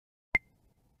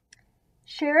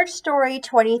Shared Story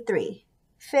 23,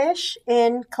 Fish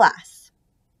in Class.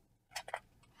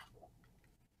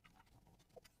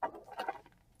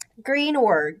 Green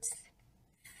words.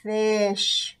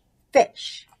 Fish,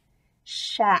 fish.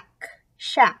 Shack,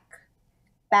 shack.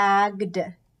 Bagged,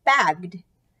 bagged.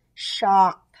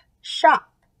 Shop,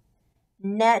 shop.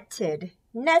 Netted,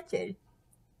 netted.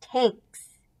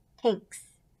 Tanks, tanks.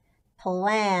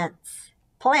 Plants,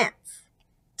 plants.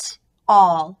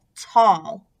 All,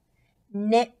 tall.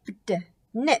 Nipped,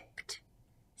 nipped.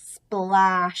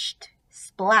 Splashed,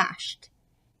 splashed.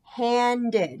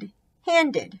 Handed,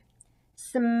 handed.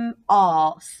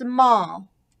 Small, small.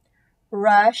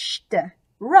 Rushed,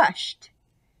 rushed.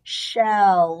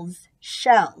 Shells,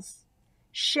 shells.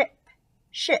 Ship,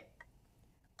 ship.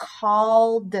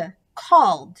 Called,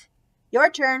 called. Your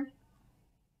turn.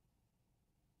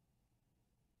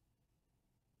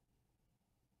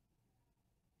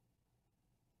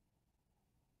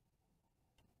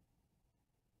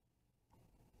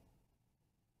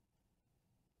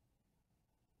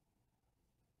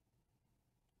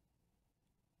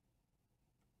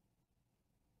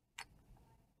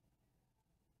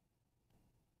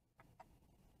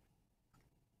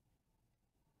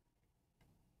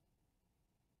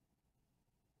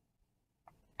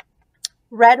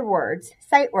 Red words,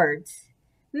 sight words.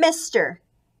 Mr.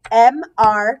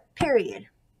 M-R period.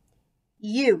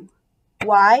 You,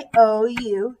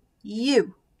 Y-O-U,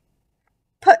 you.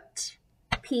 Put,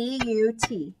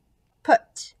 P-U-T,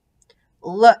 put.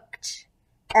 Looked,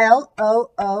 L-O-O-K-E-D.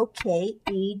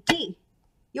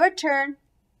 Your turn.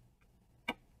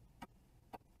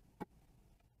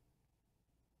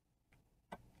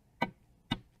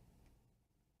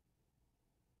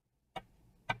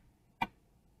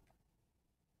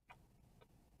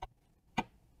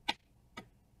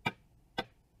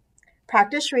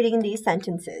 Practice reading these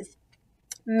sentences.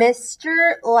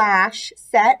 Mr. Lash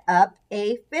set up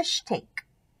a fish tank.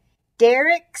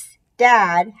 Derek's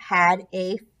dad had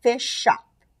a fish shop.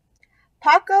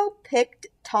 Paco picked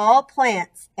tall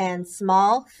plants and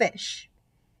small fish.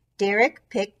 Derek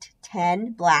picked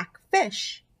 10 black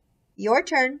fish. Your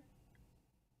turn.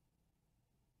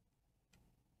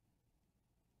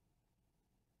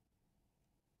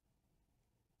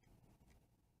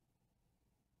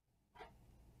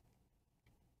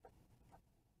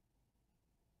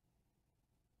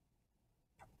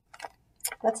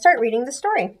 Let's start reading the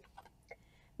story.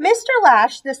 Mr.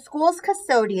 Lash, the school's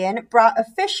custodian, brought a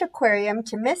fish aquarium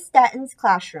to Miss Statton's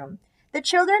classroom. The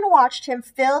children watched him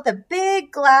fill the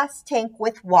big glass tank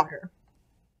with water.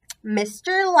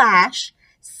 Mr. Lash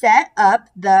set up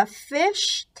the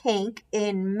fish tank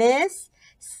in Miss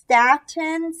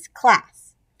Statton's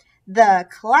class. The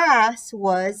class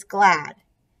was glad.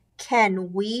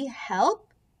 Can we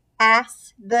help?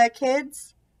 Asked the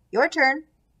kids. Your turn.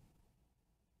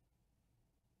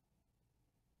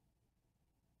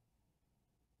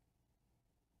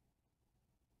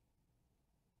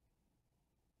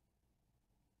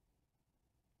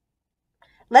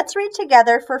 Let's read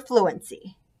together for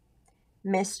fluency.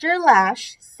 Mr.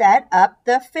 Lash set up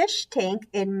the fish tank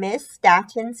in Miss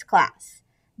Statton's class.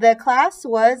 The class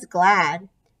was glad.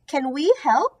 Can we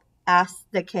help? Asked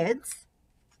the kids.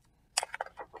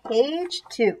 Page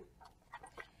 2.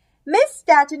 Miss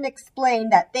Statton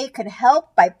explained that they could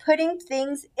help by putting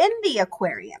things in the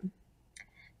aquarium.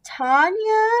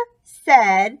 Tanya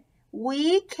said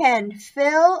we can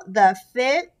fill the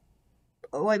fish.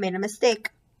 Oh, I made a mistake.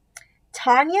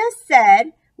 Tanya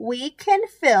said we can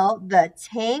fill the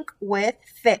tank with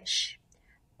fish.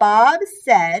 Bob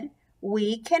said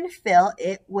we can fill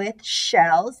it with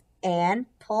shells and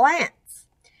plants.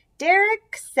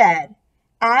 Derek said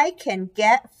I can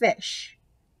get fish.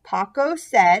 Paco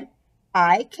said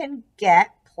I can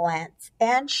get plants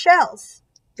and shells.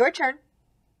 Your turn.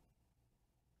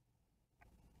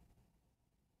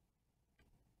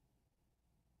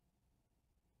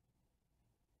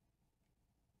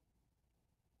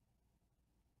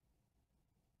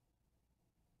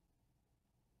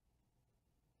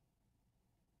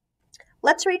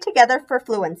 Let's read together for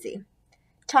fluency.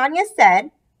 Tanya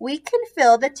said, we can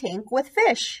fill the tank with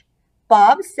fish.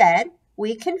 Bob said,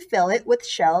 we can fill it with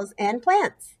shells and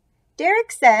plants.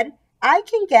 Derek said, I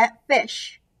can get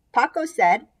fish. Paco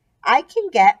said, I can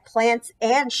get plants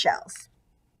and shells.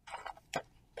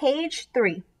 Page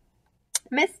 3.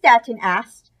 Miss Statton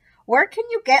asked, where can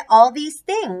you get all these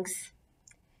things?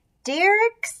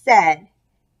 Derek said,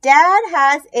 Dad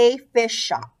has a fish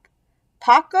shop.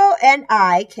 Paco and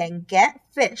I can get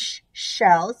fish,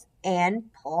 shells,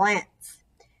 and plants.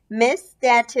 Miss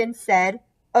Statton said,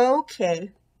 okay.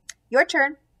 Your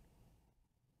turn.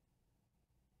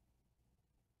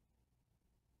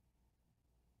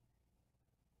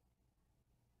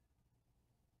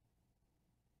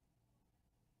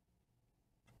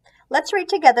 Let's read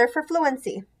together for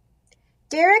fluency.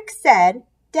 Derek said,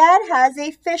 Dad has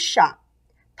a fish shop.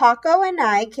 Paco and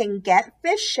I can get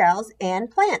fish shells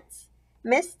and plants.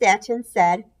 Miss Stanton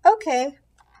said, okay.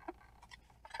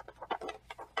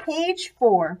 Page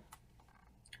 4.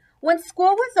 When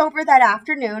school was over that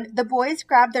afternoon, the boys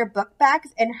grabbed their book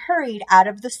bags and hurried out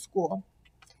of the school.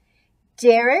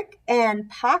 Derek and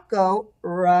Paco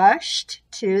rushed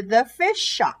to the fish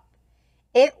shop.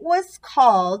 It was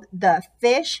called the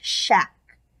Fish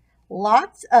Shack.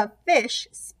 Lots of fish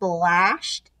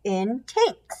splashed in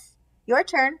tanks. Your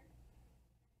turn.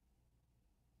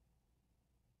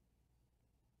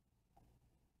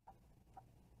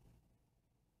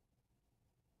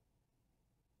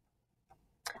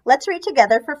 Let's read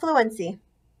together for fluency.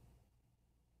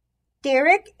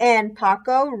 Derek and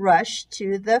Paco rushed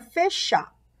to the fish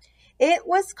shop. It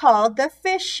was called the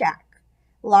Fish Shack.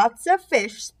 Lots of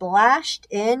fish splashed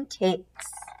in tanks.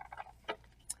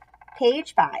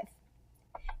 Page 5.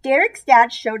 Derek's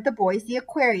dad showed the boys the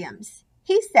aquariums.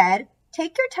 He said,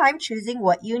 take your time choosing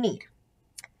what you need.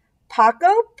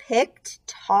 Paco picked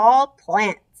tall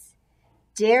plants.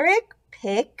 Derek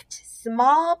picked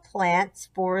small plants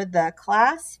for the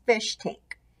class fish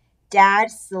tank.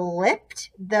 Dad slipped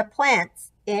the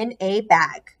plants in a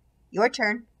bag. Your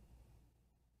turn.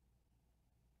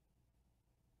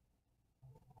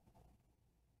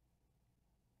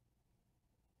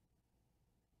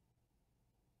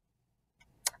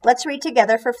 Let's read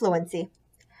together for fluency.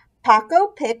 Paco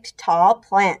picked tall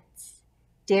plants.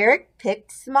 Derek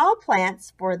picked small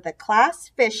plants for the class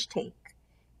fish tank.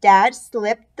 Dad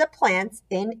slipped the plants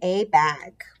in a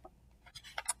bag.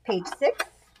 Page 6.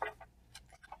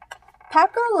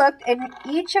 Paco looked in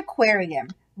each aquarium.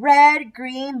 Red,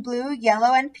 green, blue,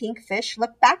 yellow, and pink fish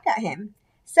looked back at him.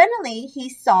 Suddenly, he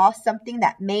saw something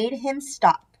that made him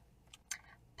stop.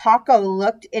 Paco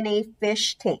looked in a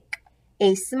fish tank.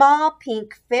 A small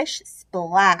pink fish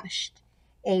splashed.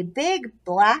 A big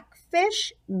black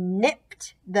fish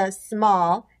nipped the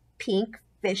small pink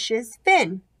fish's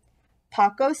fin.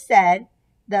 Paco said,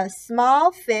 the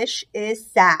small fish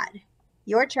is sad.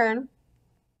 Your turn.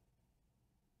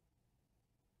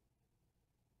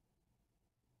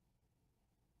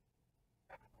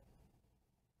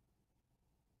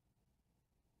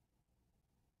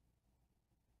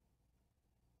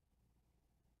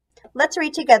 Let's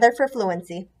read together for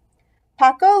fluency.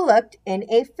 Paco looked in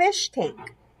a fish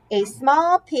tank. A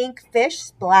small pink fish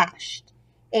splashed.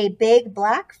 A big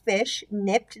black fish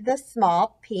nipped the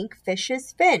small pink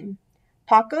fish's fin.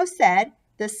 Paco said,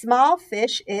 the small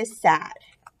fish is sad.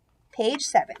 Page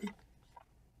 7.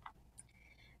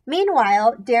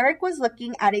 Meanwhile, Derek was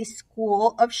looking at a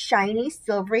school of shiny,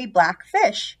 silvery black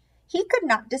fish. He could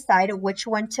not decide which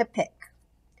one to pick.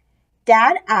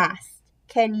 Dad asked,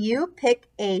 can you pick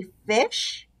a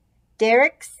fish?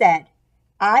 Derek said,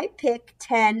 I pick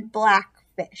 10 black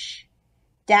fish.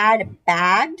 Dad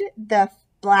bagged the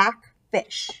black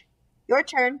fish. Your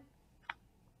turn.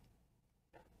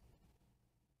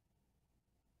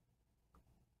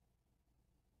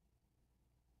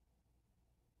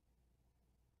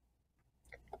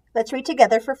 Let's read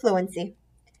together for fluency.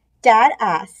 Dad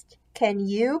asked, can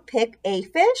you pick a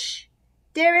fish?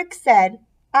 Derek said,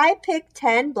 I picked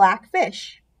 10 black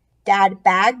fish. Dad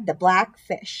bagged the black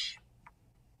fish.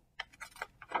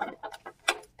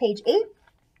 Page 8.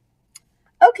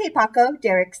 Okay, Paco,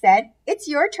 Derek said, it's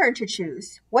your turn to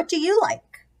choose. What do you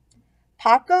like?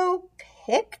 Paco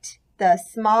picked the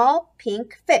small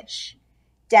pink fish.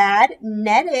 Dad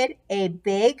netted a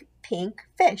big pink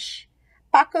fish.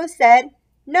 Paco said,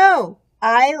 no,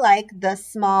 I like the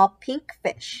small pink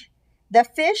fish. The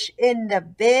fish in the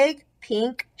big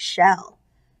pink shell.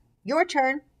 Your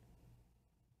turn.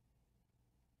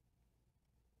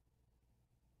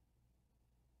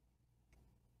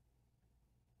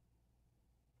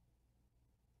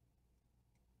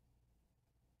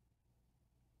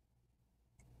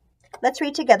 Let's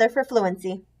read together for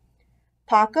fluency.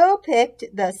 Paco picked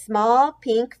the small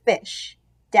pink fish.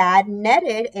 Dad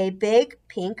netted a big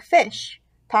pink fish.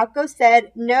 Paco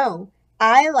said, no,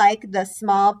 I like the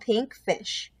small pink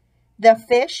fish. The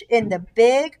fish in the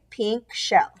big pink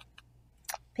shell.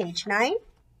 Page 9.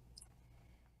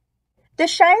 The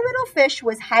shy little fish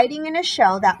was hiding in a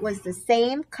shell that was the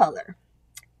same color.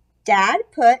 Dad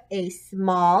put a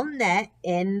small net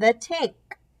in the tank.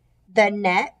 The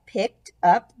net picked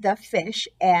up the fish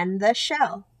and the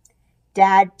shell.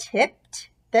 Dad tipped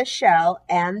the shell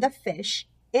and the fish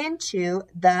into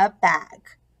the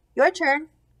bag. Your turn.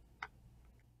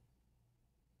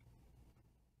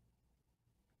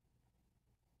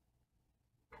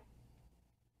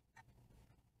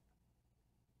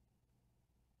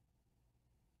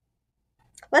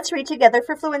 Let's read together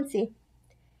for fluency.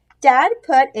 Dad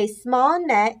put a small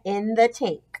net in the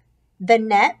tank. The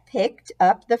net picked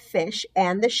up the fish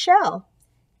and the shell.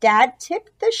 Dad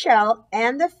tipped the shell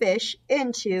and the fish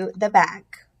into the bag.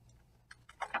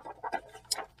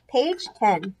 Page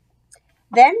 10.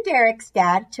 Then Derek's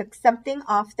dad took something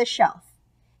off the shelf.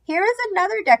 Here is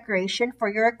another decoration for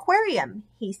your aquarium,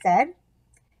 he said.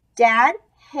 Dad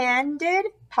handed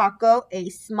Paco a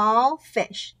small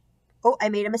fish. Oh, I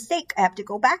made a mistake. I have to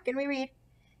go back and reread.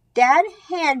 Dad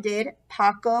handed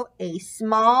Paco a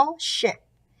small ship.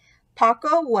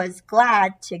 Paco was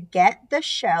glad to get the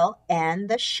shell and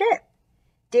the ship.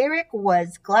 Derek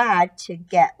was glad to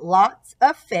get lots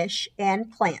of fish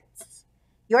and plants.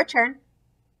 Your turn.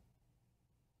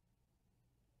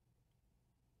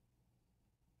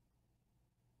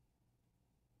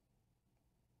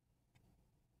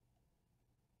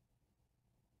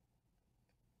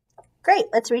 Great,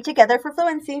 let's read together for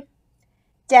fluency.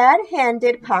 Dad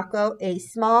handed Paco a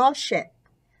small ship.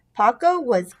 Paco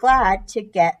was glad to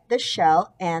get the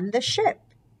shell and the ship.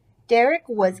 Derek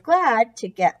was glad to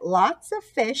get lots of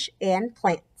fish and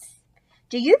plants.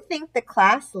 Do you think the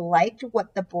class liked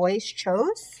what the boys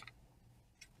chose?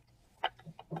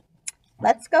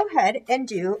 Let's go ahead and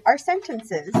do our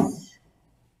sentences.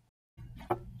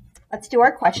 Let's do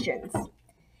our questions.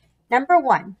 Number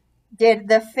 1, did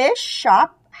the fish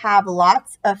shop have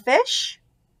lots of fish?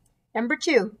 Number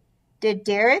 2, did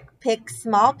Derek pick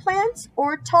small plants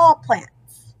or tall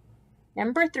plants?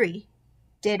 Number 3,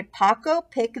 did Paco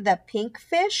pick the pink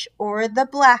fish or the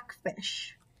black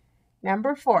fish?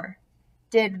 Number 4,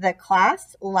 did the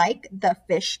class like the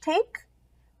fish tank?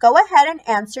 Go ahead and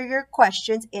answer your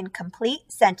questions in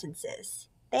complete sentences.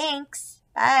 Thanks.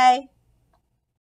 Bye.